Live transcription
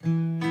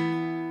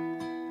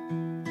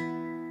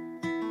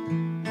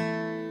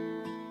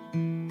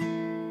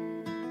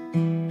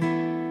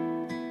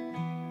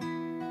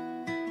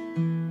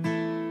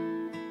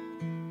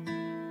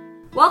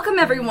Welcome,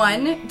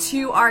 everyone,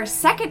 to our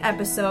second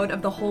episode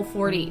of The Whole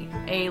 40,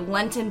 a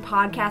Lenten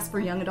podcast for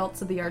young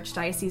adults of the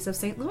Archdiocese of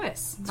St.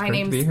 Louis. It's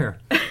great to be here.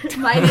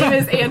 My name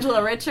is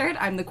Angela Richard.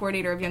 I'm the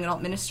coordinator of Young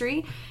Adult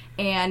Ministry.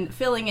 And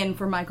filling in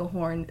for Michael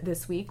Horn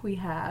this week, we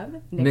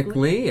have Nick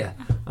Lee.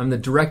 I'm the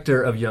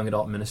director of Young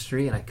Adult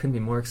Ministry, and I couldn't be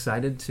more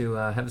excited to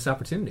have this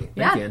opportunity.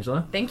 Thank you,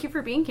 Angela. Thank you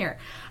for being here.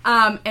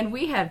 And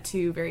we have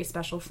two very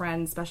special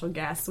friends, special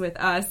guests with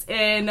us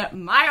in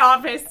my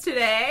office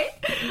today.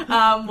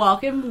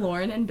 Welcome,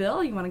 Lauren and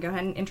Bill. You want to go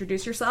ahead and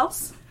introduce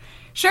yourselves?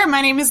 Sure.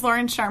 My name is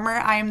Lauren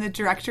Scharmer. I am the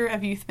director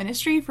of youth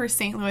ministry for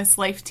St. Louis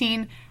Life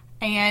Teen.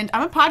 And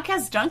I'm a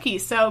podcast junkie,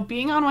 so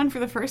being on one for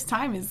the first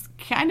time is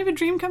kind of a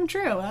dream come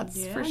true,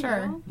 that's for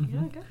sure.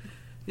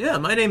 Yeah,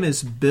 my name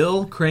is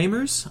Bill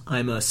Cremers.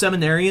 I'm a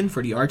seminarian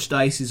for the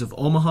Archdiocese of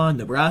Omaha,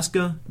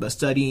 Nebraska, but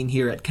studying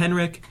here at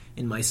Kenrick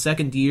in my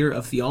second year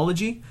of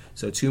theology,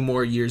 so 2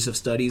 more years of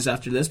studies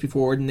after this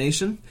before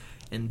ordination,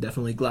 and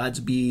definitely glad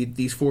to be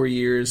these 4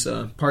 years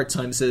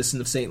part-time citizen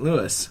of St.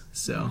 Louis.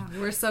 So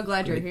we're so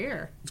glad you're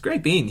here. It's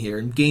great being here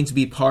and getting to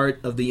be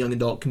part of the young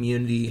adult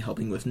community,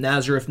 helping with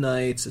Nazareth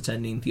nights,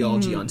 attending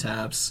Theology on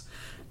Taps.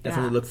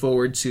 Definitely look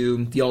forward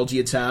to Theology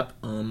at Tap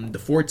the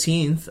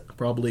 14th,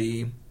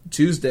 probably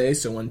Tuesday.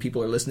 So when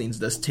people are listening to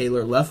this,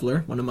 Taylor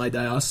Leffler, one of my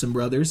diocesan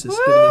brothers, is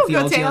giving a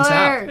Theology on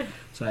Tap.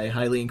 So I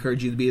highly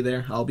encourage you to be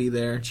there. I'll be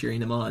there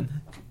cheering him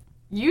on.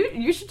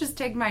 You should just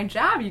take my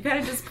job. You kind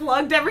of just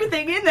plugged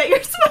everything in that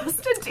you're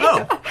supposed to do.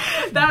 Oh.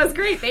 That was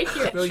great. Thank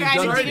you. Well,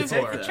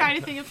 trying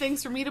to think of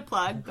things for me to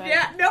plug, but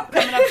nope.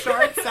 coming up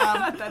short, so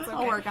That's okay.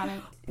 I'll work on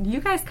it.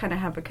 You guys kind of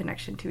have a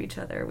connection to each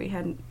other. We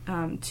had 2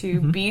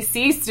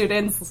 BC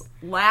students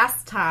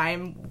last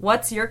time.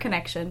 What's your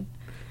connection?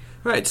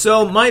 Right,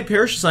 so my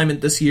parish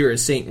assignment this year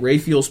is St.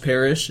 Raphael's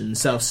Parish in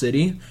South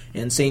City,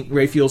 and St.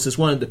 Raphael's is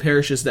one of the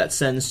parishes that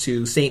sends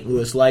to St.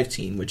 Louis Life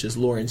Teen, which is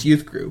Lauren's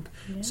youth group.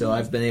 Yeah. So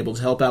I've been able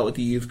to help out with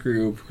the youth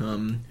group,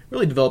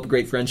 really develop a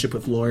great friendship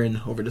with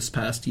Lauren over this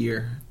past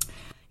year.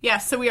 Yeah,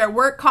 so we are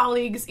work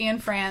colleagues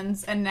and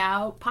friends, and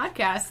now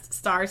podcast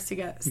stars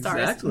together.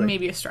 Exactly.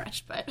 Maybe a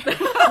stretch, but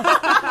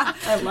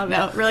I love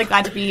it. Really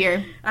glad to be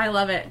here. I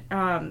love it.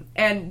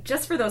 And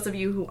just for those of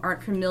you who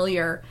aren't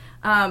familiar,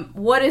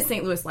 what is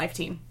St. Louis Life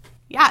Teen?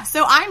 Yeah,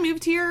 so I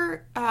moved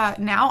here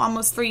now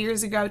almost 3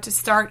 years ago to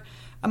start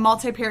a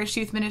multi-parish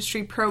youth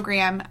ministry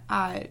program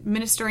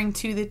ministering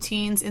to the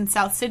teens in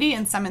South City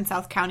and some in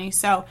South County.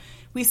 So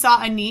we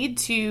saw a need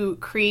to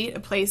create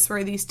a place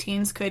where these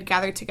teens could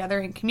gather together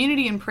in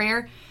community and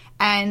prayer,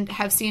 and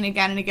have seen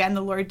again and again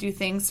the Lord do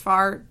things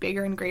far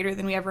bigger and greater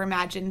than we ever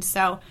imagined.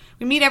 So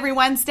we meet every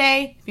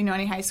Wednesday. If you know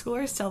any high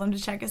schoolers, tell them to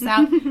check us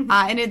out.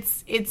 And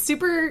it's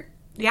super,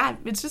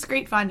 it's just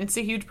great fun. It's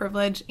a huge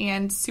privilege,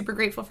 and super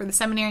grateful for the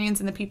seminarians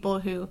and the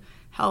people who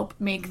help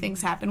make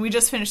things happen. We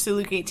just finished the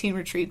Luke 18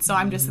 retreat, so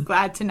I'm just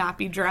glad to not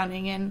be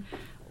drowning in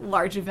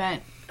large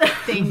event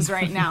things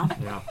right now.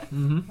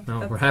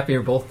 No, we're happy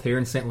you're both here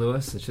in St.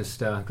 Louis. It's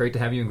just great to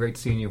have you and great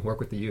seeing you work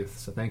with the youth.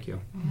 So thank you.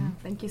 Yeah,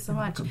 thank you so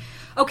much.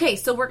 Okay,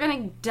 so we're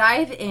going to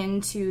dive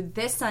into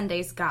this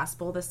Sunday's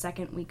Gospel, the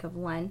second week of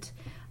Lent.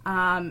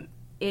 It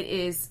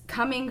is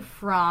coming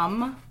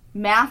from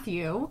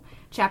Matthew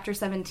chapter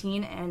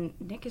 17, and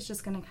Nick is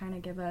just going to kind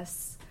of give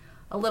us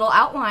a little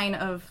outline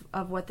of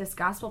what this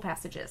gospel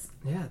passage is.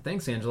 Yeah,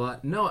 thanks, Angela.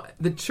 No,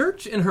 the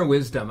church in her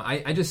wisdom,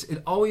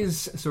 it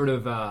always sort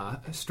of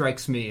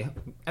strikes me.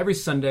 Every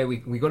Sunday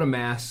we go to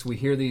Mass, we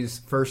hear these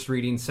first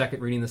reading,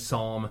 second reading, the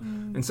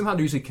Psalm, and somehow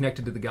they're usually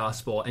connected to the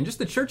gospel. And just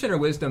the church in her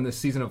wisdom this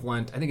season of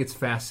Lent, I think it's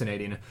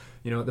fascinating.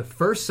 You know, the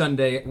first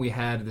Sunday we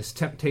had this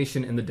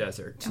temptation in the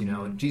desert. You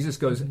know, Jesus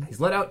goes, he's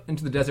led out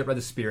into the desert by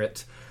the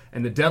Spirit,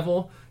 and the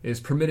devil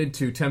is permitted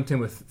to tempt him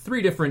with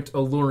 3 different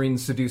alluring,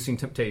 seducing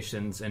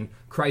temptations. And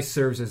Christ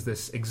serves as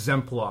this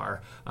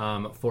exemplar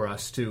for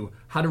us to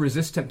how to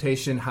resist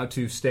temptation, how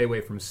to stay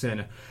away from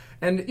sin.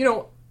 And,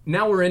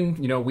 now we're in,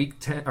 week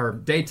 10 or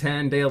day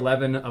 10, day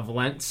 11 of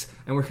Lent,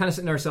 and we're kind of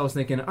sitting to ourselves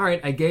thinking, all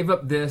right, I gave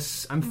up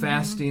this, I'm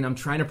fasting, I'm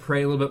trying to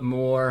pray a little bit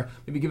more,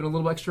 maybe giving a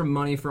little extra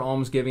money for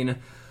almsgiving.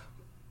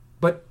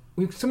 But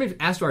we sometimes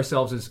ask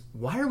ourselves is,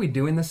 why are we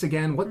doing this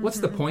again? What's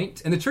the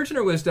point? And the church in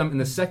her wisdom in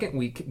the second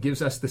week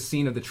gives us the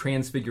scene of the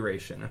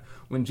Transfiguration,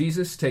 when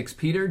Jesus takes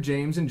Peter,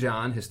 James, and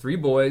John, his 3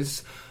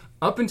 boys,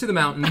 up into the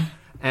mountain,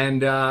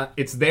 and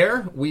it's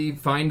there we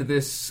find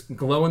this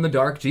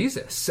glow-in-the-dark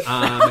Jesus.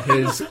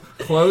 His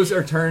clothes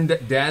are turned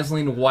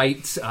dazzling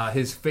white,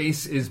 his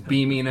face is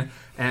beaming,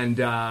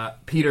 and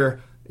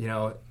Peter,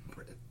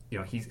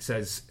 he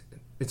says,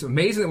 it's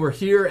amazing that we're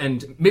here,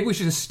 and maybe we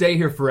should just stay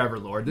here forever,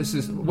 Lord. This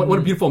is what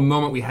a beautiful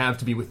moment we have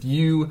to be with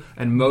you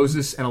and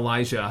Moses and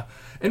Elijah.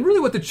 And really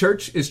what the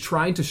church is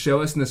trying to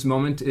show us in this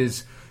moment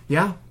is,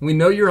 we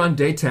know you're on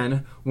day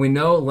 10. We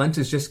know Lent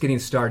is just getting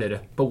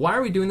started. But why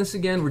are we doing this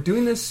again? We're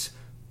doing this,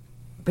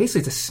 basically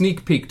it's a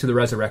sneak peek to the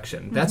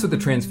resurrection. That's what the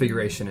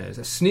Transfiguration is,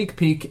 a sneak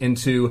peek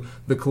into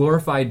the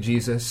glorified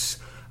Jesus,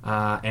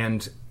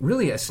 and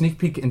really a sneak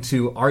peek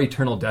into our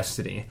eternal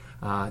destiny,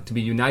 to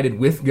be united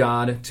with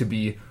God, to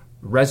be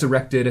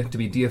resurrected to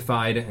be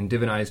deified and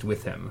divinized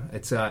with him.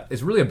 It's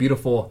really a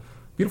beautiful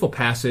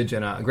passage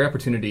and a great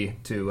opportunity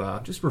to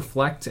just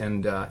reflect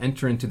and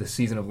enter into the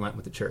season of Lent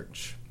with the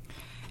church.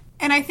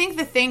 And I think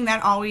the thing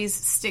that always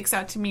sticks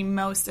out to me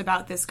most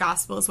about this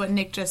gospel is what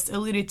Nick just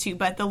alluded to,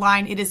 but the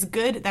line, "It is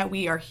good that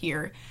we are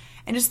here."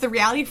 And just the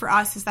reality for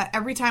us is that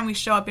every time we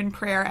show up in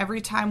prayer, every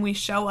time we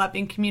show up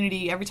in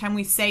community, every time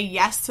we say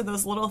yes to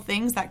those little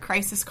things that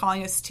Christ is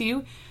calling us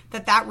to,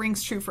 that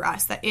rings true for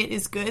us, that it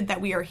is good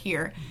that we are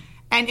here.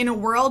 And in a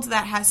world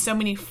that has so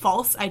many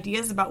false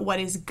ideas about what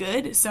is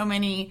good, so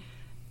many,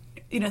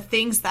 bad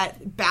things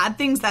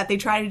that they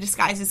try to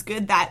disguise as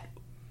good, that,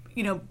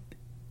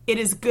 it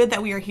is good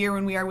that we are here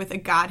when we are with a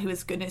God who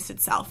is goodness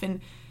itself.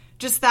 And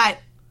just that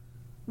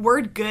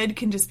word good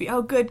can just be,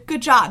 oh,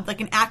 good job,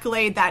 like an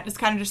accolade that is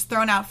kind of just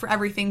thrown out for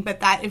everything. But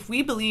that if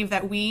we believe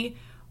that we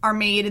are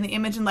made in the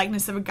image and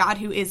likeness of a God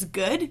who is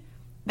good,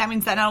 that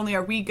means that not only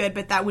are we good,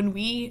 but that when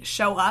we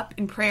show up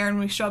in prayer and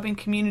we show up in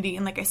community,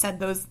 and like I said,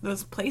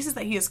 those places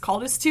that he has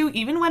called us to,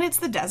 even when it's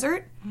the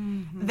desert,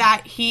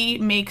 that he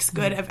makes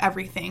good of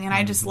everything. And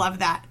I just love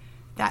that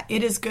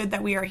it is good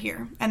that we are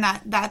here. And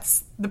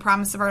that's the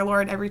promise of our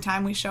Lord every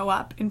time we show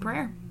up in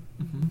prayer.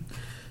 Mm-hmm.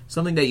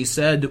 Something that you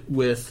said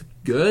with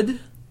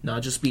good,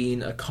 not just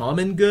being a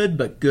common good,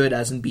 but good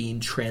as in being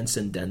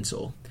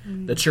transcendental.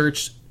 The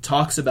church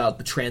talks about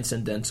the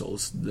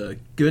transcendentals, the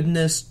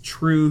goodness,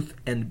 truth,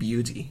 and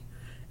beauty.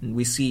 And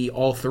we see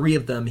all three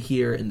of them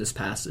here in this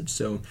passage.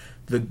 So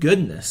the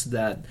goodness,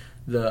 that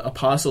the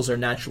apostles are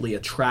naturally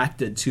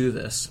attracted to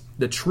this,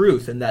 the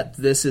truth, and that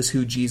this is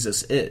who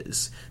Jesus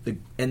is,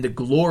 and the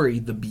glory,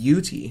 the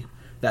beauty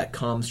that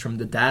comes from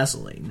the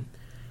dazzling.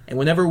 And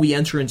whenever we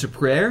enter into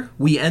prayer,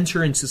 we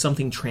enter into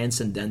something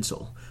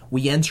transcendental.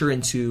 We enter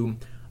into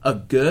a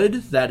good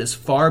that is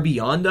far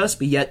beyond us,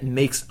 but yet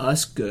makes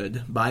us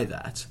good by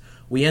that.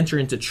 We enter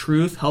into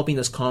truth, helping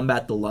us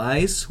combat the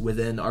lies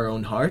within our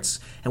own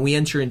hearts, and we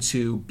enter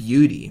into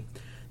beauty,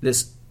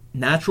 this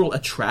natural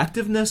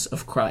attractiveness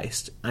of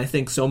Christ. I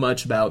think so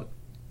much about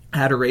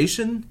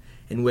adoration,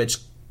 in which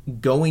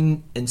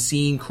going and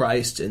seeing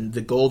Christ in the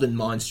golden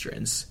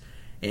monstrance.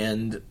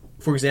 And,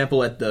 for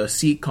example, at the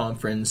SEEK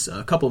conference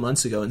a couple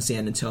months ago in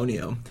San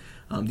Antonio,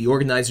 the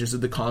organizers of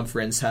the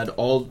conference had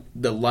all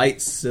the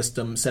light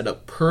system set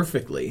up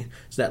perfectly,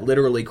 so that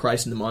literally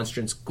Christ and the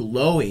monstrance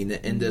glowing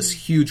in this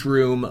huge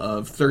room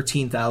of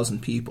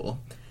 13,000 people.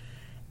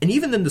 And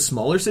even in the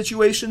smaller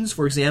situations,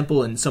 for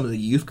example, in some of the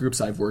youth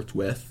groups I've worked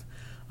with,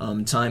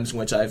 times in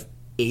which I've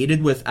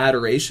aided with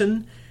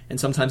adoration, and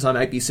sometimes I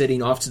might be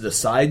sitting off to the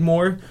side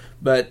more,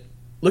 but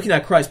looking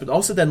at Christ, but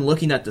also then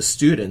looking at the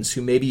students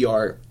who maybe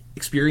are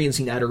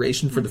experiencing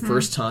adoration for the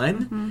first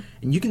time,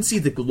 and you can see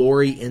the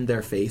glory in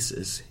their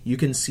faces. You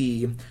can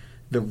see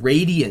the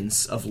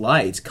radiance of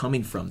light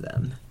coming from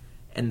them.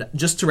 And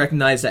just to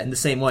recognize that in the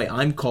same way,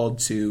 I'm called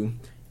to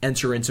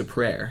enter into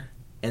prayer.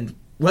 And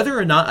whether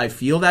or not I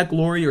feel that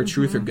glory or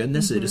truth or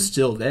goodness, it is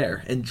still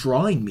there and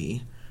drawing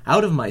me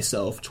out of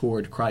myself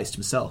toward Christ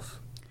himself.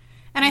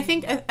 And I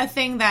think a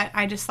thing that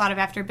I just thought of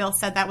after Bill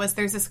said that was,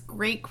 there's this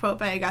great quote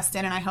by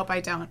Augustine, and I hope I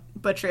don't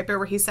butcher it, but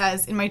where he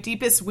says, "In my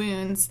deepest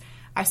wounds,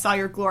 I saw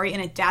your glory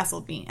and it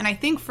dazzled me." And I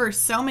think for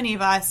so many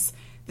of us,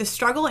 the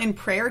struggle in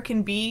prayer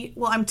can be,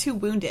 well, I'm too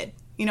wounded.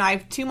 I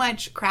have too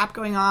much crap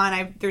going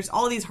on. There's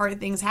all these hard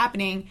things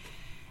happening.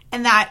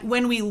 And that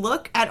when we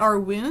look at our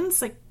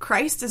wounds, like,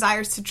 Christ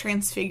desires to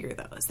transfigure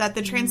those. That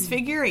the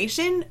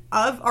transfiguration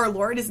of our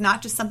Lord is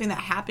not just something that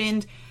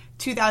happened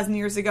 2,000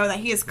 years ago, that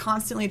he is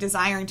constantly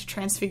desiring to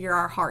transfigure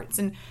our hearts.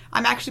 And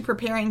I'm actually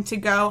preparing to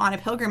go on a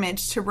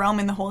pilgrimage to Rome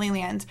in the Holy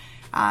Land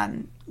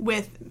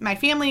with my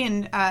family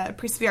and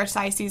priest of the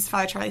Archdiocese,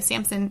 Father Charlie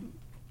Sampson,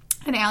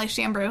 and Allie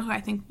Shambrew, who I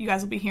think you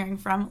guys will be hearing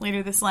from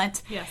later this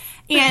Lent. Yes.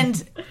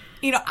 And,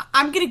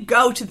 I'm going to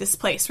go to this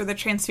place where the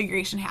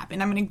Transfiguration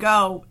happened. I'm going to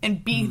go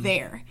and be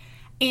there.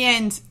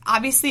 And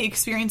obviously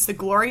experience the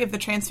glory of the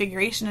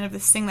Transfiguration and of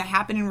this thing that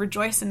happened and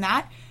rejoice in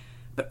that.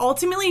 But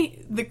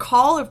ultimately, the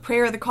call of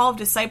prayer, the call of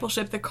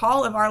discipleship, the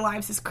call of our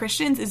lives as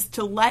Christians is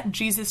to let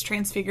Jesus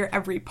transfigure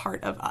every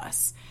part of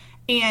us.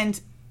 And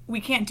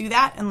we can't do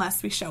that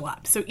unless we show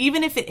up. So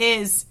even if it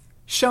is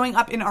showing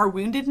up in our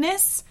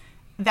woundedness,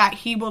 that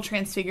he will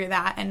transfigure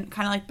that. And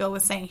kind of like Bill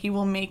was saying, he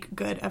will make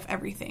good of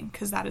everything,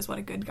 because that is what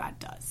a good God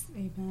does.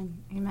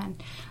 Amen.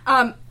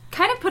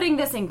 Kind of putting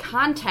this in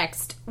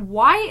context,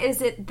 why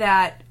is it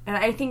that, and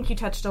I think you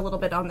touched a little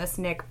bit on this,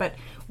 Nick, but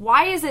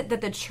why is it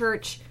that the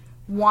church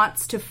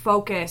wants to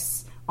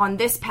focus on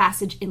this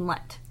passage in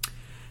Lent?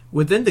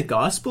 Within the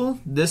gospel,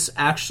 this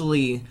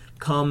actually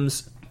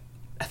comes,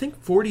 I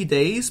think, 40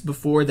 days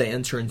before they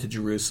enter into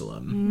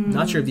Jerusalem.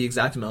 Not sure of the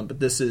exact amount, but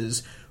this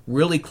is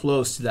really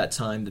close to that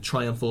time, the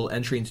triumphal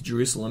entry into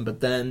Jerusalem,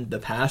 but then the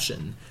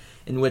Passion,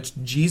 in which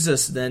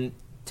Jesus then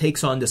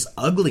takes on this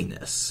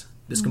ugliness,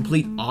 this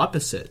complete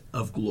opposite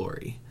of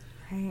glory.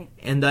 Right.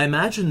 And I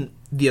imagine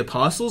the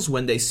apostles,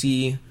 when they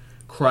see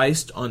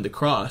Christ on the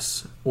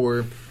cross,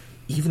 or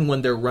even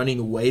when they're running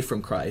away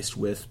from Christ,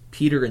 with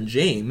Peter and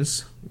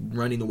James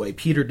running away,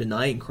 Peter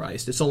denying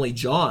Christ, it's only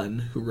John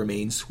who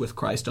remains with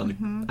Christ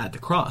at the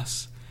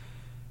cross.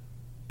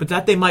 But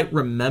that they might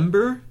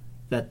remember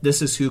that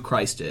this is who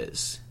Christ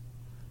is.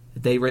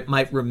 That they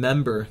might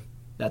remember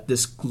that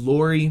this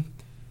glory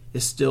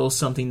is still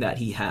something that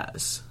he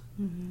has.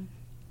 Mm-hmm.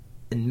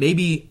 And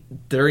maybe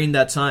during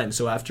that time,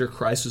 so after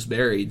Christ was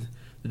buried,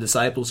 the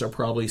disciples are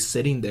probably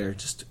sitting there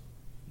just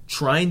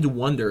trying to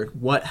wonder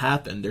what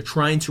happened. They're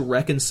trying to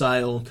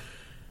reconcile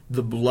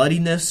the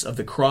bloodiness of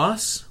the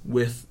cross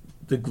with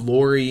the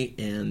glory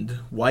and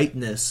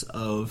whiteness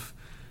of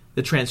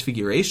the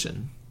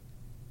Transfiguration.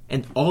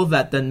 And all of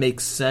that then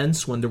makes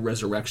sense when the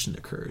resurrection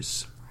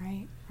occurs.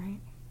 Right.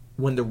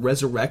 When the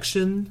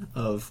resurrection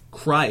of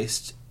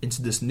Christ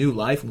into this new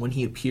life, when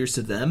he appears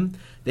to them,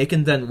 they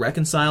can then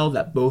reconcile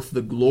that both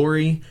the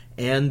glory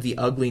and the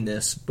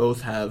ugliness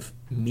both have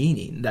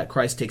meaning, that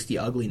Christ takes the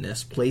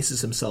ugliness, places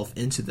himself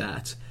into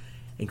that,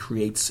 and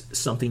creates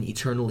something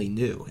eternally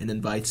new, and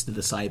invites the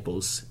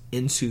disciples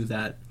into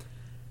that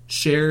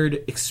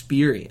shared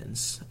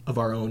experience of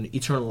our own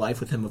eternal life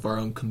with him, of our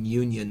own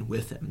communion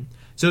with him.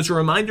 So it's a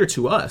reminder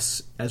to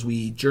us as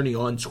we journey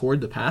on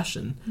toward the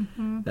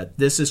Passion that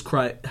this is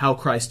how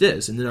Christ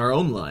is. And in our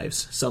own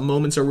lives, some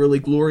moments are really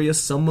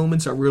glorious, some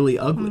moments are really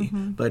ugly,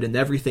 but in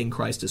everything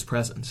Christ is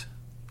present.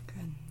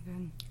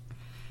 Good.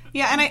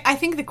 Yeah, and I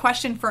think the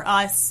question for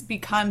us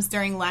becomes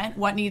during Lent,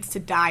 what needs to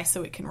die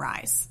so it can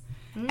rise?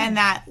 And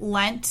that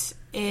Lent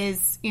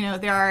is,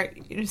 there are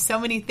so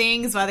many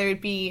things, whether it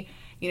be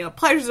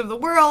pleasures of the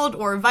world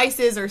or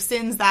vices or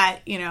sins that,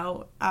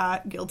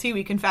 guilty,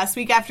 we confess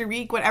week after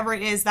week, whatever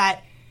it is,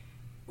 that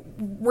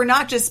we're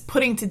not just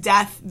putting to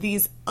death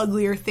these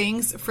uglier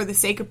things for the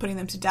sake of putting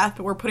them to death,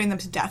 but we're putting them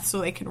to death so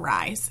they can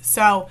rise.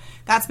 So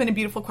that's been a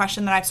beautiful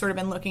question that I've sort of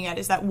been looking at,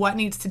 is that what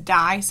needs to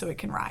die so it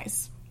can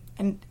rise?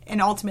 And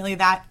ultimately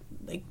that,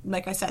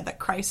 like I said, that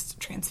Christ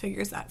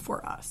transfigures that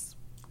for us.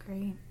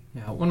 Great.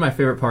 Yeah, one of my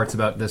favorite parts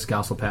about this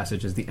gospel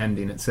passage is the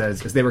ending. It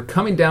says, as they were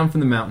coming down from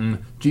the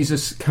mountain,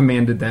 Jesus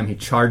commanded them, he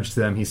charged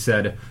them, he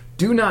said,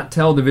 do not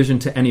tell the vision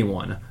to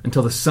anyone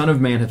until the Son of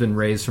Man has been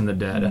raised from the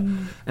dead.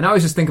 And I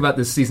always just think about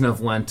this season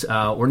of Lent.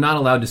 We're not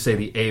allowed to say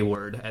the A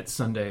word at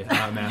Sunday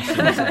Masses.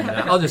 And,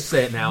 I'll just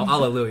say it now,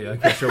 Alleluia,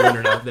 in case you're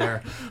wondering out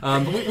there.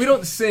 But we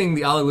don't sing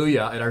the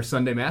Alleluia at our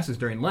Sunday Masses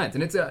during Lent.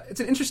 And it's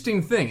an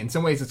interesting thing. In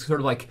some ways, it's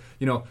sort of like,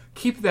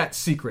 keep that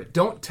secret.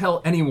 Don't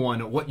tell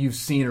anyone what you've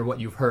seen or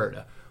what you've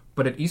heard.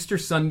 But at Easter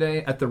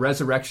Sunday, at the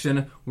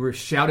resurrection, we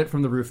shout it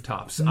from the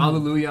rooftops.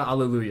 Alleluia,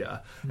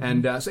 alleluia.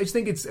 And so I just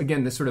think it's,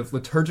 again, this sort of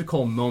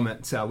liturgical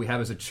moment we have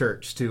as a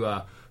church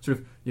to sort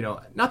of,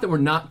 not that we're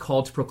not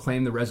called to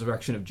proclaim the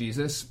resurrection of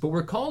Jesus, but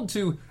we're called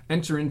to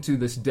enter into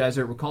this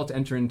desert. We're called to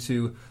enter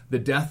into the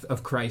death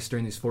of Christ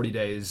during these 40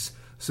 days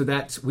so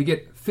that we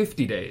get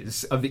 50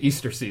 days of the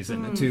Easter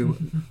season to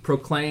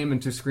proclaim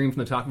and to scream from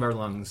the top of our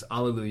lungs,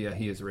 Alleluia,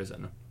 he is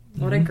risen.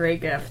 What a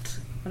great gift.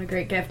 What a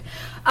great gift.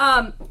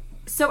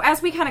 So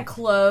as we kind of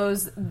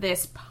close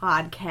this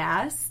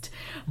podcast,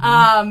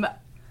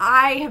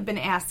 I have been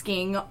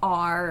asking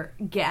our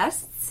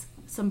guests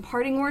some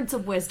parting words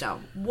of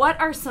wisdom.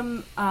 What are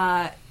some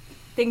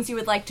things you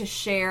would like to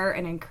share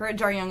and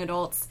encourage our young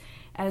adults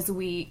as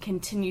we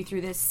continue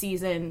through this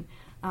season,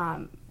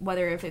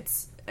 whether if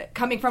it's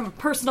coming from a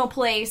personal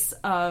place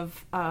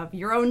of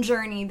your own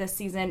journey this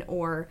season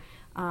or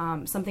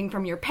something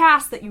from your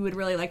past that you would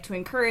really like to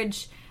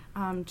encourage?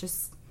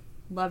 Just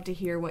love to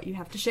hear what you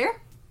have to share.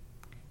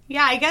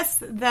 Yeah, I guess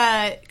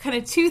the kind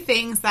of two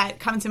things that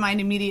come to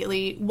mind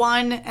immediately.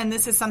 One, and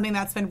this is something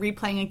that's been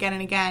replaying again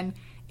and again,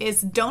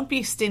 is don't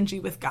be stingy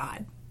with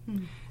God.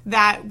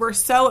 That we're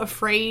so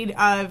afraid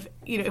of,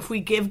 if we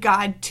give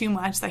God too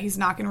much, that he's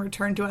not going to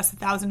return to us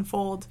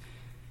 1,000-fold.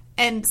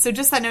 And so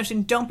just that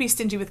notion, don't be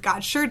stingy with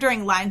God. Sure,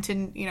 during Lent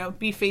and,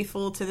 be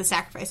faithful to the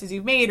sacrifices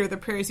you've made or the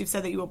prayers you've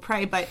said that you will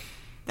pray, but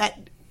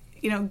that,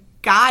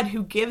 God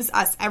who gives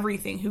us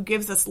everything, who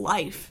gives us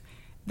life,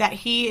 that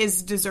he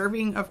is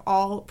deserving of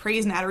all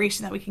praise and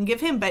adoration that we can give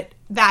him, but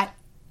that,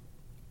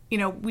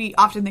 we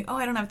often think,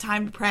 I don't have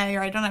time to pray,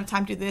 or I don't have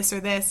time to do this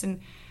or this,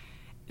 and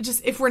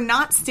just, if we're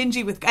not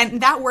stingy with, and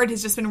that word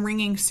has just been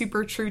ringing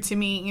super true to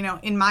me,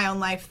 in my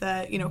own life,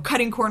 the,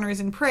 cutting corners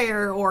in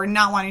prayer, or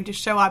not wanting to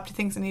show up to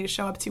things I need to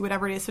show up to,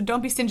 whatever it is, so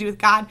don't be stingy with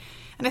God.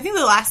 And I think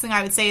the last thing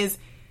I would say is,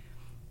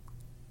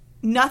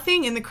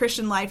 nothing in the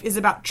Christian life is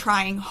about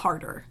trying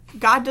harder.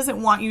 God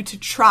doesn't want you to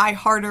try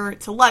harder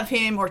to love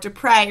him or to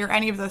pray or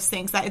any of those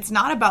things. That it's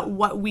not about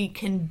what we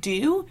can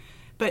do,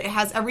 but it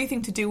has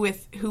everything to do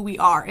with who we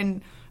are.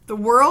 And the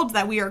world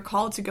that we are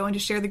called to go and to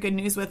share the good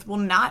news with will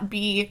not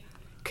be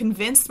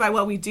convinced by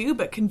what we do,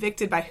 but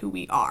convicted by who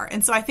we are.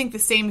 And so I think the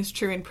same is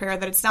true in prayer,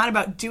 that it's not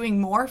about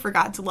doing more for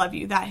God to love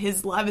you, that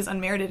his love is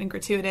unmerited and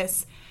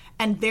gratuitous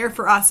and there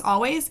for us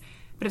always.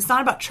 But it's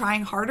not about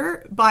trying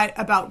harder, but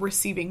about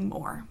receiving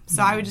more.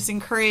 So I would just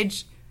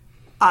encourage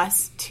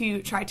us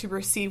to try to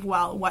receive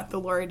well what the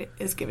Lord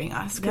is giving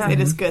us, because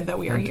it is good that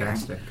we are here.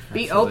 Fantastic.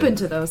 Be open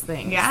to those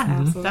things. Yeah,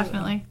 absolutely.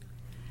 Definitely.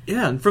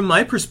 Yeah, and from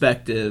my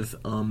perspective,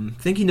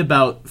 thinking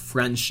about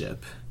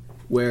friendship,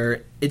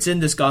 where it's in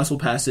this gospel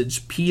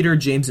passage, Peter,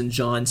 James, and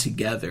John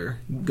together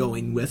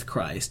going with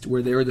Christ,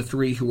 where they were the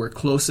three who were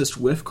closest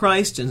with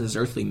Christ in his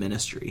earthly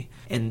ministry.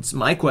 And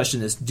my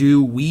question is,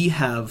 do we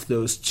have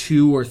those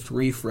 2 or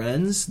 3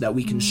 friends that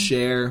we can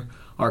share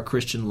our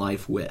Christian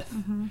life with,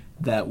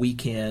 that we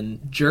can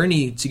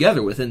journey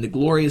together with in the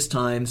glorious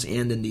times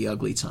and in the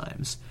ugly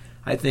times?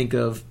 I think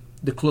of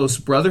the close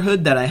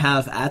brotherhood that I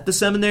have at the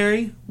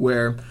seminary,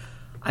 where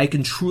I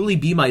can truly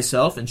be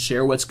myself and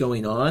share what's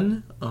going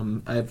on.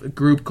 I have a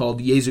group called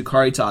the Jesu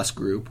Caritas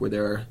group, where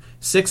there are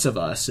 6 of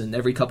us, and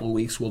every couple of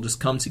weeks we'll just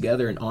come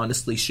together and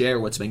honestly share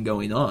what's been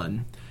going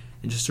on,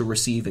 and just to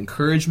receive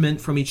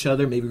encouragement from each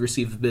other, maybe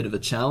receive a bit of a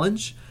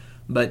challenge,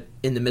 but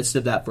in the midst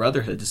of that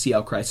brotherhood, to see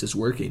how Christ is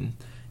working.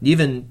 And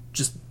even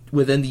just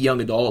within the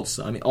young adults,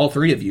 I mean, all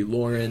 3 of you,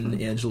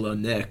 Lauren, Angela,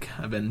 and Nick,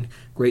 have been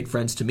great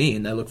friends to me,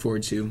 and I look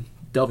forward to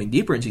delving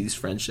deeper into these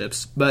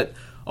friendships, but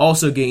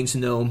also getting to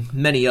know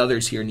many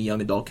others here in the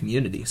young adult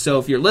community. So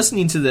if you're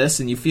listening to this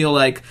and you feel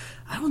like,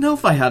 I don't know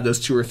if I have those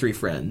 2 or 3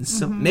 friends,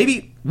 so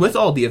maybe with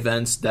all the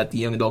events that the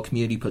young adult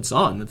community puts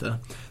on, with the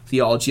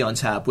Theology on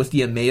Tap, with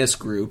the Emmaus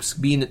groups,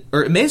 being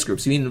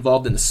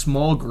involved in a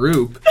small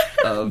group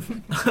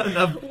of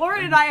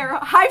Lauren and I are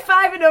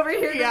high-fiving over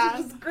here. Yeah.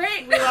 This is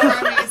great. We love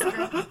our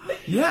Emmaus group.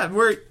 Yeah,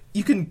 where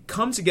you can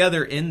come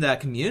together in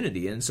that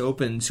community, and it's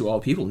open to all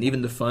people, and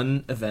even the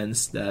fun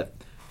events that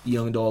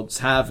young adults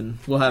have. And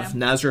we'll have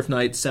Nazareth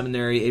Night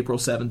Seminary April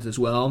 7th as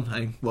well.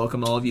 I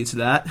welcome all of you to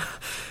that.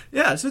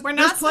 Yeah, so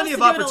there's plenty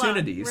of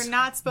opportunities. We're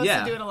not supposed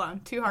to do it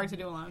alone. Too hard to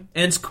do alone.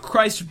 And it's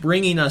Christ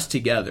bringing us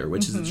together,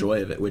 which is the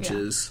joy of it, which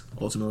is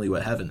ultimately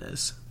what heaven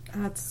is.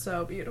 That's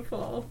so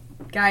beautiful.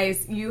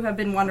 Guys, you have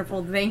been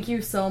wonderful. Thank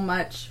you so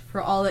much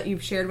for all that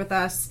you've shared with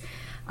us.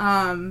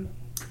 I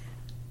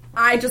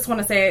just want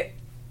to say,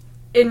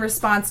 in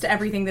response to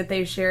everything that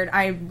they've shared,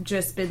 I've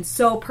just been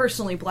so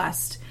personally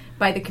blessed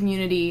by the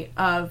community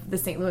of the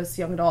St. Louis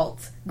Young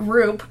Adult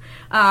group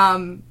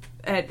throughout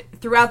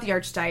the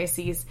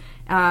Archdiocese.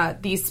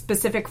 These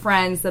specific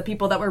friends, the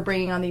people that we're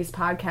bringing on these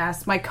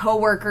podcasts, my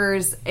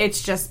coworkers,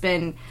 it's just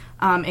been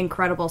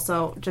incredible.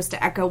 So just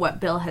to echo what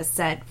Bill has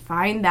said,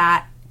 find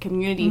that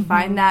community,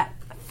 find that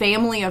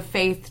family of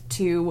faith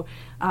to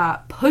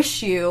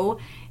push you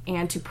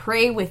and to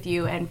pray with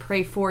you and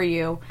pray for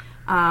you.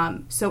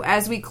 So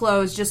as we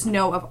close, just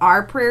know of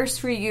our prayers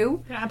for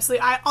you. Yeah,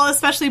 absolutely. I'll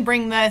especially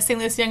bring the St.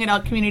 Louis Young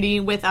Adult community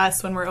with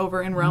us when we're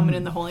over in Rome and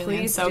in the Holy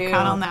Land. So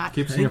count on that.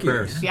 Keep us in your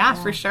prayers. Yeah,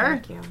 for sure.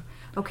 Thank you.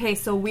 Okay,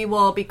 so we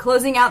will be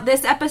closing out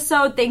this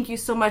episode. Thank you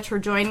so much for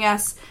joining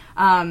us.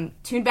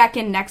 Tune back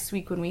in next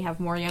week when we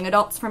have more young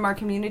adults from our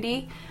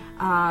community.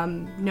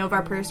 Know of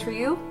our prayers for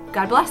you.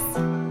 God bless.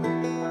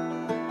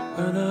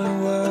 When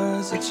I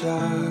was a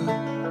child,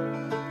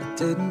 I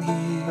didn't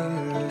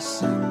hear a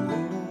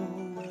single